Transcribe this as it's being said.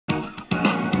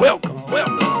welcome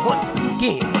once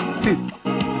again to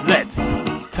Let's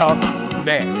Talk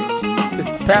Marriage.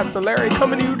 This is Pastor Larry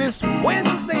coming to you this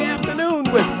Wednesday afternoon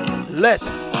with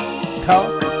Let's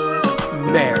Talk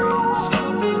Marriage.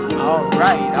 All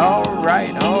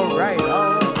right,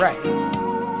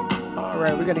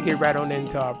 we're going to get right on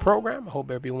into our program. I hope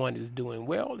everyone is doing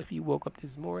well. If you woke up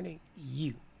this morning,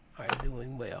 you are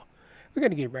doing well. We're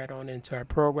going to get right on into our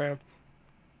program.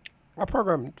 Our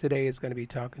program today is going to be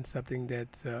talking something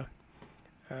that's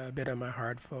been on my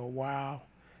heart for a while,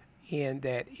 and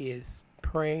that is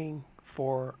praying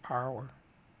for our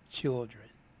children.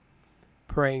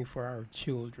 Praying for our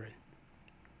children.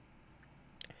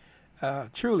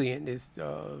 Truly, in this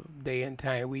day and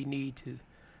time, we need to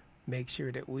make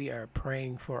sure that we are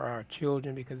praying for our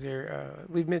children, because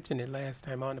we've mentioned it last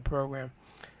time on the program,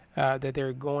 that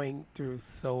they're going through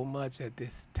so much at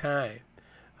this time.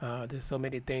 There's so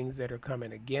many things that are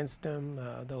coming against them.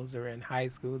 Those are in high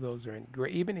school, those are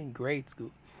even in grade school.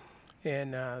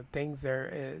 And things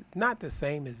are not the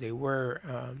same as they were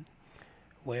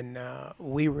when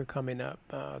we were coming up.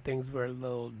 Things were a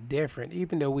little different,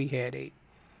 even though we had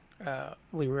I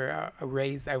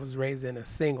was raised in a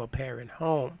single parent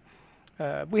home.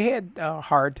 We had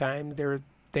hard times. There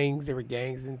were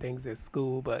gangs and things at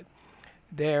school, but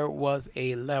there was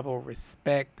a level of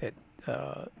respect that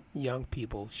young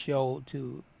people showed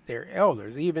to their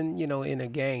elders. Even, in a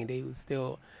gang, they would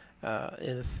still, in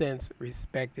a sense,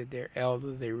 respected their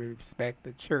elders. They respect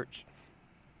the church.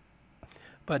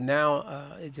 But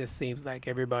now it just seems like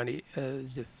everybody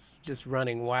is just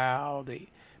running wild. The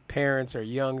parents are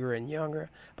younger and younger.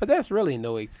 But that's really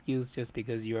no excuse just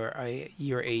because you're a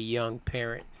young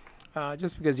parent.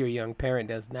 Just because you're a young parent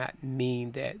does not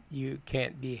mean that you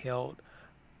can't be held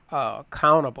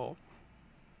accountable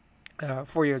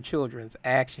for your children's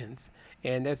actions.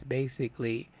 And that's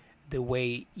basically the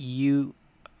way you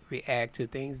react to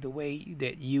things, the way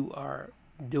that you are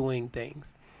doing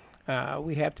things.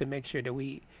 We have to make sure that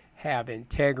we have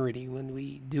integrity when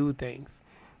we do things.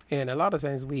 And a lot of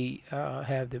times we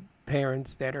have the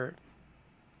parents that are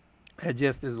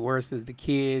just as worse as the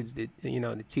kids. That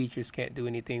the teachers can't do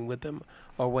anything with them,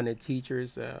 or when the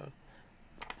teachers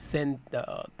send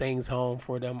things home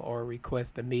for them or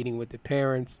request a meeting with the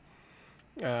parents.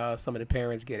 Some of the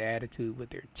parents get attitude with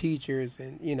their teachers,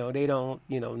 and they don't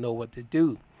know what to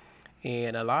do.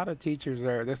 And a lot of teachers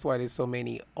that's why there's so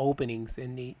many openings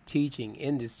in the teaching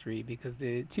industry, because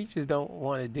the teachers don't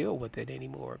want to deal with it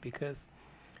anymore, because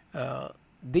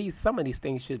some of these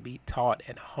things should be taught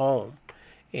at home.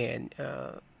 And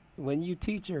when you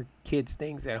teach your kids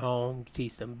things at home, you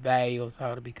teach them values,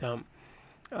 how to become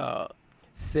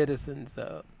citizens,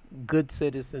 good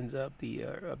citizens of the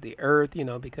earth,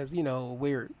 because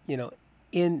we're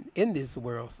in this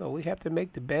world, so we have to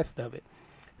make the best of it.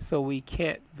 So we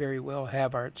can't very well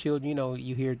have our children.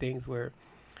 You hear things where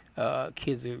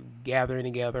kids are gathering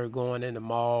together, going into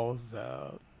malls,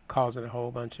 causing a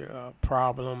whole bunch of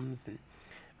problems, and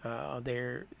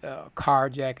they're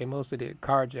carjacking. Most of the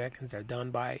carjackings are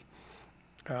done by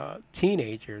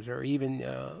teenagers, or even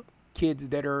kids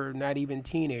that are not even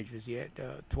teenagers yet,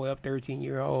 12,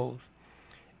 13-year-olds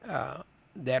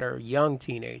that are young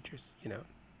teenagers,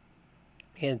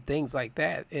 and things like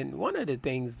that. And one of the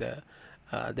things that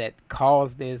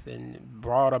caused this and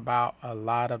brought about a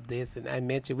lot of this, and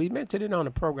we mentioned it on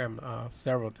the program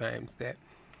several times, that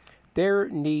there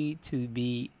need to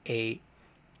be a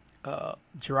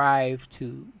drive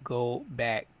to go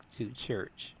back to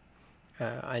church.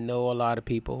 I know a lot of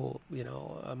people,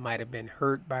 might have been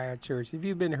hurt by a church. If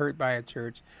you've been hurt by a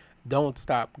church, don't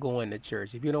stop going to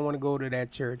church. If you don't want to go to that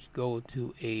church, go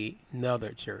to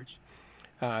another church.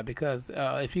 Because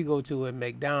if you go to a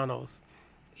McDonald's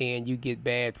and you get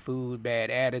bad food, bad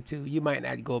attitude, you might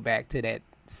not go back to that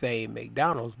same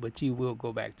McDonald's, but you will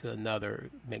go back to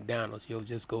another McDonald's. You'll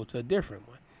just go to a different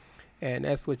one. And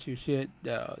that's what you should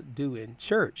do in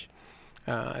church.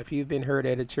 If you've been hurt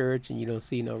at a church and you don't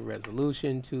see no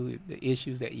resolution to the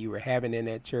issues that you were having in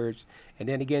that church, and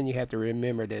then again, you have to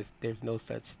remember there's no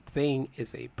such thing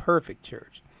as a perfect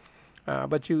church.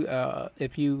 But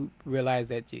if you realize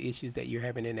that the issues that you're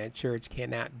having in that church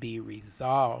cannot be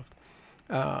resolved,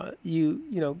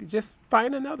 just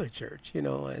find another church,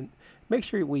 and make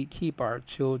sure we keep our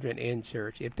children in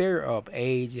church. If they're of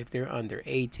age, if they're under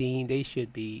 18, they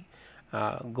should be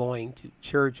going to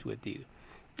church with you.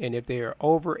 And if they are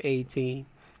over 18,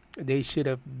 they should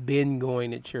have been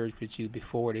going to church with you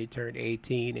before they turned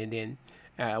 18. And then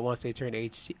once they turn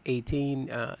 18,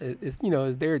 it's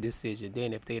their decision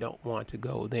then if they don't want to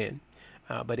go then.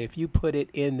 But if you put it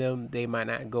in them, they might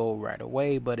not go right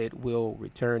away, but it will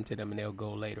return to them and they'll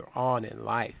go later on in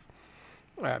life.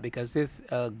 because it's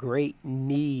a great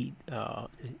need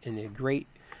and a great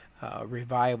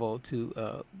revival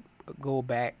to go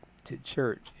back to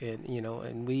church. And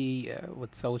and we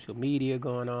with social media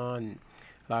going on,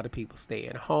 a lot of people stay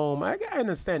at home. I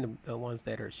understand the ones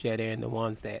that are shut in, the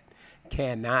ones that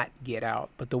cannot get out,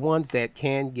 but the ones that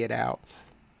can get out,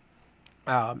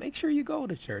 make sure you go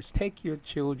to church. Take your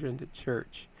children to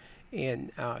church,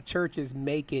 and churches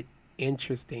make it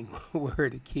interesting where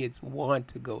the kids want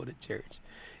to go to church.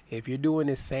 If you're doing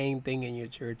the same thing in your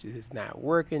churches, it's not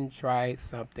working. Try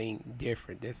something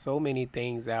different. There's so many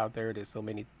things out there. There's so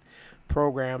many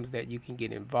programs that you can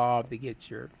get involved to get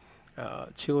your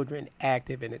children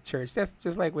active in the church. That's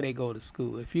just like when they go to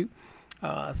school. If you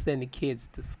send the kids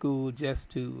to school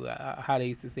just to, how they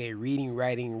used to say, reading,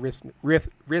 writing,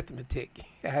 arithmetic,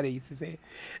 how they used to say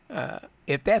it,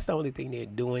 if that's the only thing they're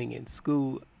doing in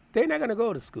school, they're not going to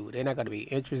go to school. They're not going to be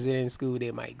interested in school.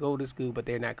 They might go to school, but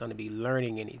they're not going to be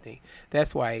learning anything.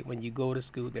 That's why when you go to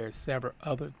school, there's several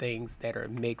other things that are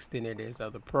mixed in there. There's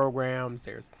other programs.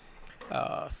 There's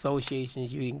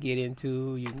associations you can get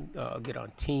into. You can get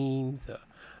on teams.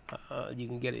 You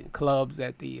can get in clubs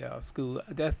at the school.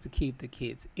 That's to keep the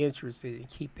kids interested and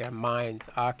keep their minds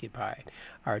occupied.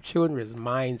 Our children's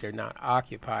minds are not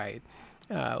occupied.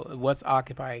 What's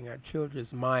occupying our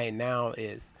children's mind now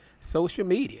is social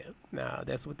media. Now,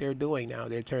 that's what they're doing now.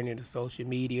 They're turning to social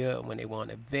media. When they want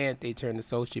to vent, they turn to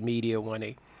social media. When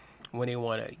they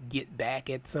want to get back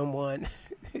at someone,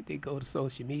 they go to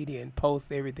social media and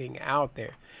post everything out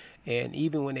there. And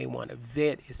even when they want to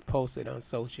vent, it's posted on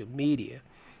social media.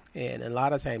 And a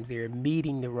lot of times they're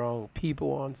meeting the wrong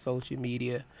people on social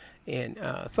media. And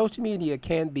social media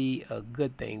can be a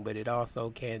good thing, but it also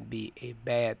can be a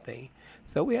bad thing.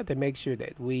 So we have to make sure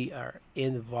that we are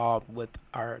involved with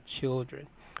our children.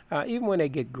 Even when they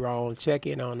get grown, check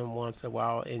in on them once in a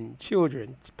while. And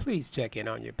children, please check in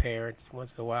on your parents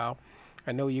once in a while.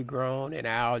 I know you're grown and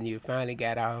out and you finally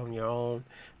got out on your own.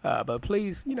 But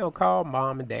please, call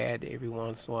mom and dad every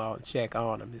once in a while and check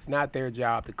on them. It's not their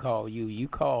job to call you. You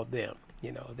call them.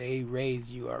 They raised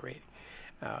you already.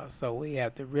 So we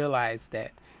have to realize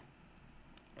that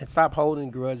and stop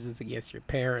holding grudges against your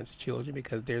parents' children,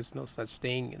 because there's no such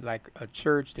thing like a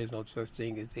church. There's no such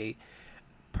thing as a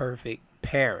perfect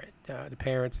parent. The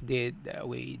parents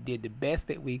we did the best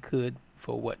that we could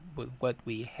for what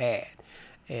we had,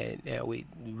 and we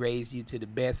raised you to the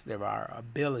best of our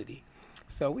ability.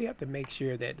 So we have to make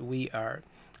sure that we are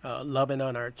loving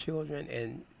on our children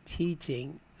and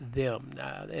teaching them.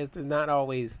 It's not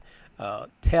always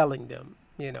telling them.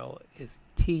 It's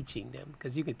teaching them,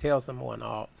 because you can tell someone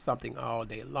something all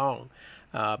day long,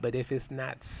 but if it's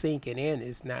not sinking in,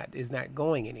 it's not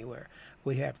going anywhere.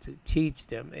 We have to teach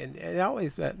them, and I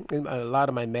always in a lot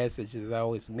of my messages I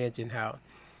always mention how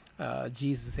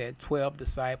Jesus had 12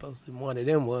 disciples, and one of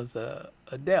them was a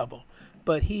devil,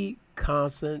 but he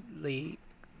constantly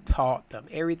taught them.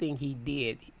 Everything he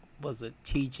did was a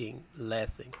teaching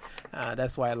lesson.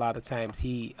 That's why a lot of times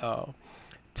he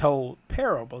told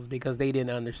parables, because they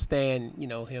didn't understand,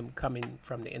 him coming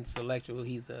from the intellectual.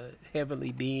 He's a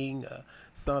heavenly being, a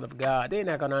son of God. They're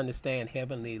not going to understand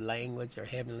heavenly language or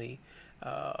heavenly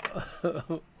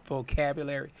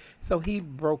vocabulary. So he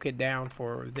broke it down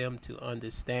for them to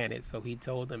understand it. So he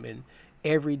told them in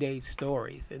everyday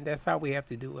stories. And that's how we have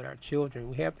to do with our children.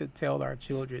 We have to tell our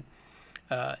children,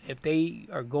 if they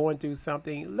are going through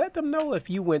something, let them know if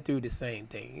you went through the same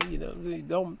thing.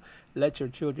 Don't let your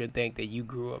children think that you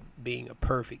grew up being a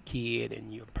perfect kid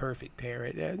and you're a perfect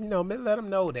parent. Let them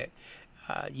know that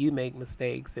you make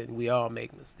mistakes and we all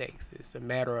make mistakes. It's a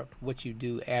matter of what you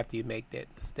do after you make that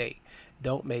mistake.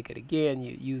 Don't make it again.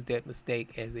 You use that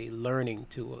mistake as a learning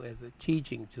tool, as a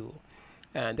teaching tool.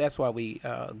 And that's why we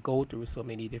go through so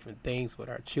many different things with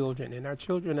our children. And our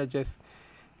children are just,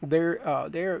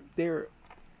 they're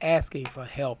asking for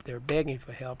help. They're begging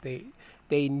for help.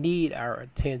 They need our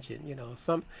attention.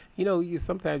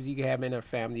 Sometimes you can have in a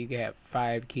family, you can have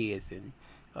 5 kids, and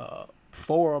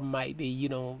 4 of them might be, you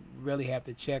don't really have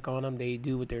to check on them. They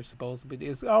do what they're supposed to be.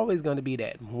 There's always going to be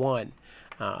that one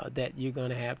that you're going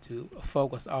to have to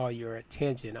focus all your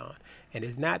attention on. And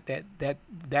it's not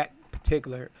that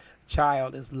particular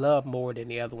child is loved more than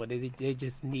the other one. They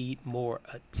just need more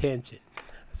attention.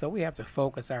 So we have to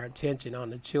focus our attention on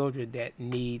the children that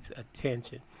needs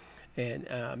attention, and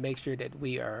make sure that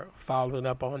we are following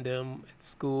up on them at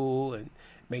school, and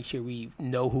make sure we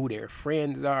know who their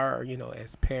friends are,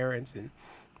 as parents, and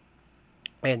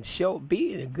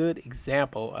be a good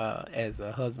example as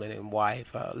a husband and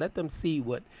wife. Let them see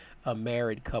what a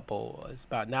married couple is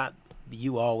about. Not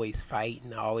you always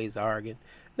fighting, always arguing.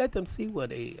 Let them see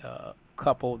what a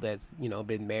couple that's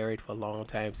been married for a long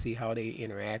time, see how they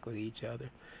interact with each other.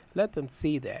 Let them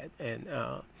see that, and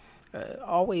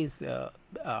always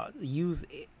use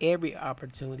every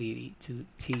opportunity to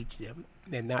teach them,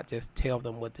 and not just tell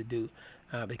them what to do,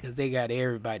 because they got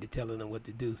everybody telling them what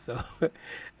to do. So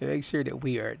make sure that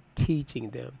we are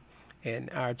teaching them, and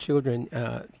our children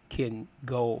can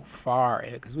go far,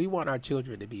 because we want our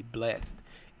children to be blessed.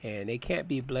 And they can't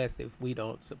be blessed if we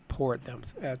don't support them.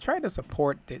 Try to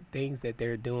support the things that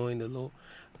they're doing, the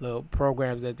little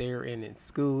programs that they're in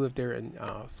school. If they're in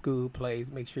school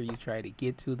plays, make sure you try to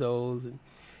get to those. And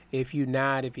if you're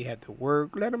not, if you have to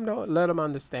work, let them know. Let them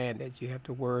understand that you have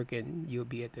to work, and you'll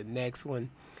be at the next one.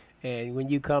 And when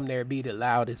you come there, be the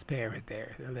loudest parent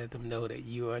there. Let them know that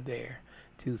you are there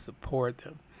to support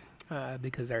them,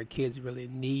 because our kids really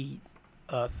need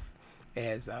us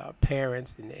as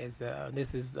parents. And as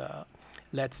this is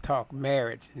Let's Talk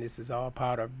Marriage, and this is all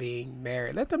part of being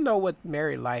married. Let them know what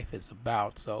married life is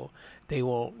about, so they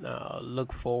won't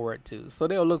look forward to. So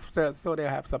they'll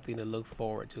have something to look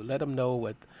forward to. Let them know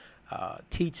what,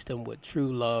 teach them what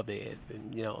true love is,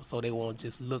 and so they won't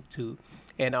just look to.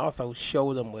 And also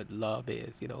show them what love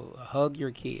is. Hug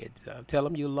your kids. Tell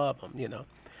them you love them.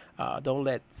 Don't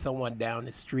let someone down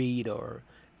the street or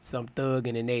some thug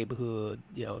in the neighborhood,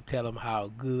 tell them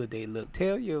how good they look.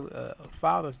 Tell your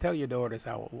fathers, tell your daughters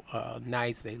how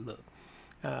nice they look.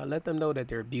 Let them know that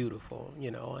they're beautiful,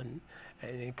 and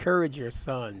encourage your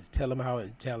sons. Tell them how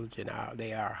intelligent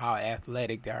they are, how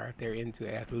athletic they are, if they're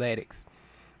into athletics.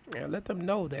 Let them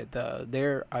know that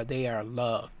they are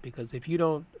loved, because if you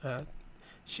don't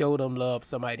show them love,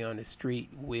 somebody on the street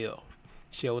will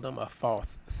show them a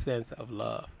false sense of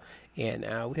love. And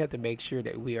we have to make sure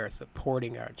that we are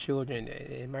supporting our children.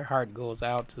 And my heart goes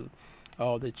out to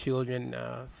all the children.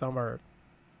 Some are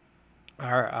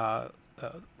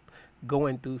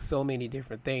going through so many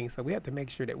different things. So we have to make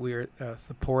sure that we're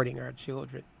supporting our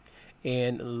children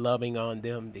and loving on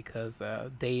them, because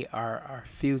they are our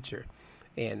future.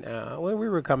 And when we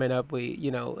were coming up,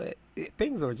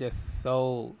 things were just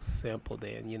so simple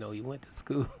then. You went to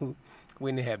school.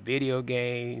 We didn't have video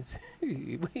games.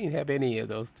 We didn't have any of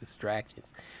those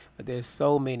distractions. But there's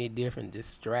so many different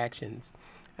distractions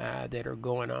that are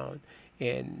going on.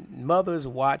 And mothers,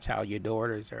 watch how your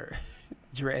daughters are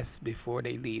dressed before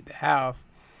they leave the house.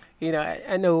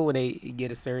 I know when they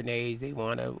get a certain age, they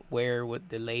want to wear what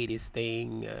the latest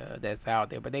thing that's out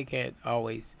there. But you can't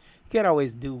always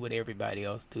do what everybody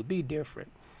else do. Be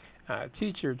different.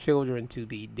 Teach your children to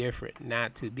be different,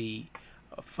 not to be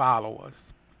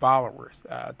followers.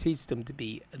 Teach them to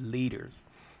be leaders,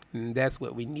 and that's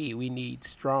what we need. We need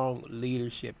strong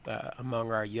leadership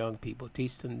among our young people.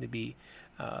 Teach them to be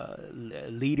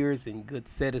leaders and good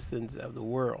citizens of the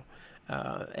world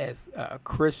as a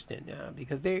Christian,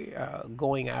 because they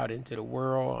going out into the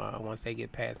world once they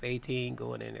get past 18,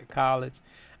 going into college.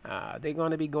 They're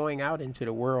going to be going out into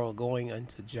the world, going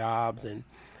into jobs, and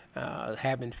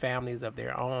having families of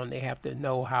their own. They have to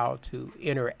know how to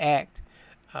interact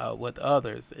with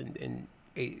others, and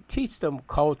teach them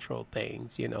cultural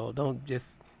things. Don't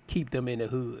just keep them in the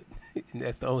hood. And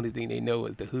that's the only thing they know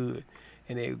is the hood,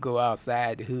 and they go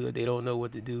outside the hood. They don't know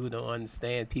what to do. Don't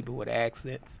understand people with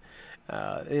accents.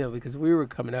 Because we were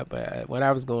coming up when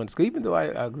I was going to school. Even though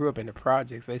I grew up in the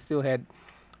projects, I still had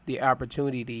the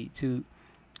opportunity to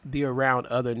be around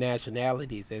other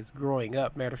nationalities as growing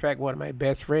up. Matter of fact, one of my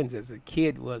best friends as a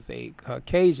kid was a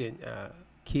Caucasian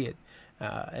kid.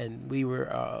 And we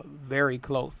were very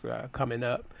close coming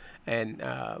up, and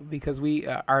because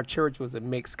our church was a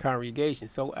mixed congregation,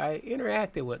 so I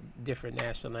interacted with different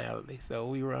nationalities.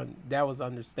 So that was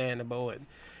understandable, and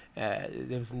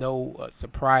there was no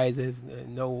surprises,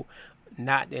 and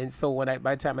so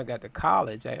by the time I got to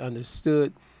college, I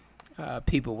understood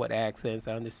people with accents.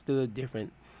 I understood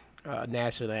different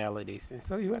nationalities, and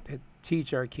so you have to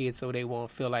teach our kids so they won't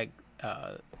feel like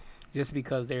just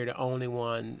because they're the only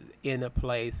one in a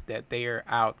place that they're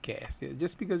outcast.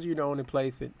 Just because you're the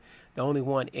only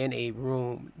one in a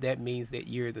room, that means that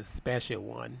you're the special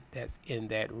one that's in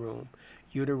that room.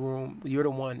 You're the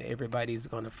one everybody's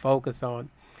going to focus on.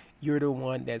 You're the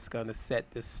one that's going to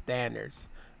set the standards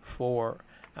for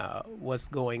what's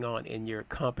going on in your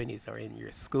companies or in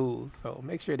your schools. So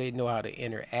make sure they know how to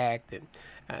interact.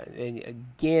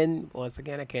 And once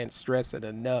again, I can't stress it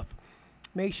enough.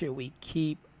 Make sure we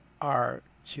keep our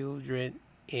children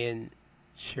in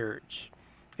church.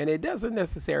 And it doesn't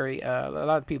necessarily, a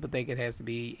lot of people think it has to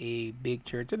be a big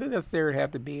church. It doesn't necessarily have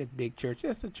to be a big church.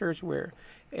 It's a church where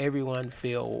everyone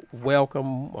feel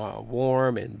welcome,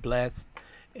 warm, and blessed.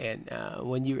 And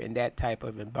when you're in that type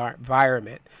of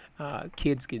environment,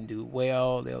 kids can do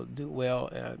well. They'll do well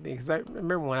because I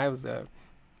remember when I was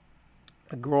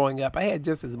growing up, I had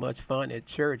just as much fun at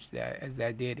church as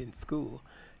I did in school.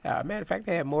 Matter of fact,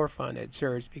 I had more fun at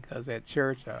church because at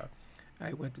church,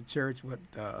 I went to church with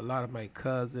a lot of my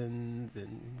cousins,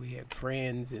 and we had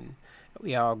friends, and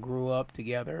we all grew up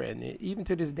together. And even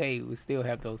to this day, we still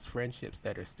have those friendships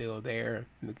that are still there.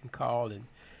 We can call and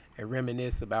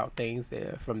reminisce about things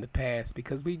from the past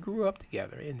because we grew up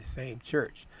together in the same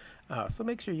church. So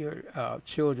make sure your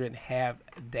children have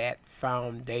that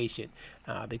foundation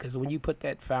because when you put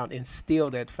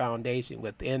instill that foundation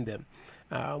within them,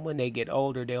 when they get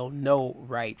older, they'll know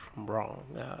right from wrong.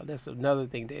 That's another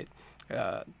thing that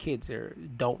kids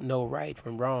don't know right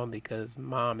from wrong because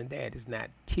mom and dad is not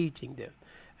teaching them.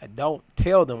 Don't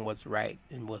tell them what's right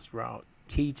and what's wrong.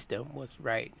 Teach them what's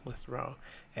right and what's wrong.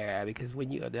 Because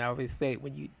I always say,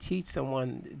 when you teach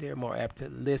someone, they're more apt to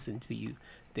listen to you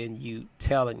than you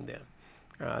telling them.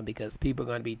 Because people are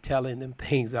going to be telling them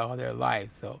things all their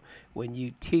life. So when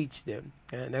you teach them,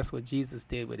 and that's what Jesus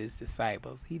did with his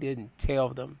disciples, he didn't tell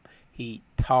them, he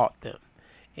taught them.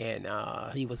 And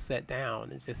he would sit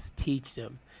down and just teach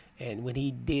them. And when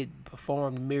he did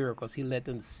perform miracles, he let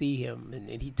them see him.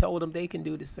 And he told them they can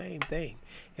do the same thing.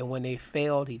 And when they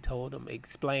failed, he told them,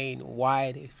 explain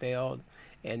why they failed,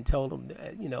 and told them,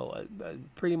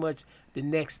 pretty much the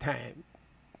next time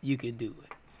you can do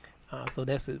it. So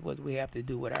that's what we have to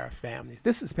do with our families.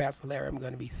 This is Pastor Larry. I'm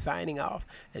going to be signing off.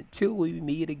 Until we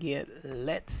meet again,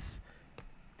 let's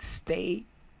stay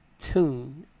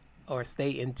tuned or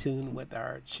stay in tune with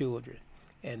our children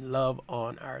and love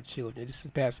on our children. This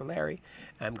is Pastor Larry.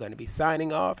 I'm going to be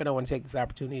signing off, and I want to take this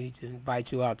opportunity to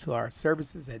invite you out to our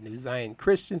services at New Zion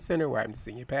Christian Center, where I'm the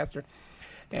senior pastor.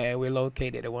 And we're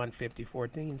located at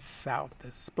 15014 South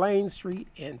Des Plaines Street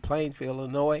in Plainfield,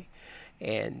 Illinois.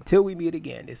 And until we meet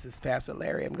again, this is Pastor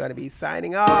Larry. I'm going to be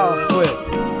signing off with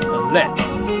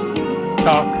Let's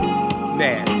Talk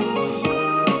Marriage.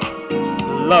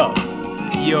 Love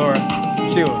your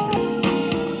children.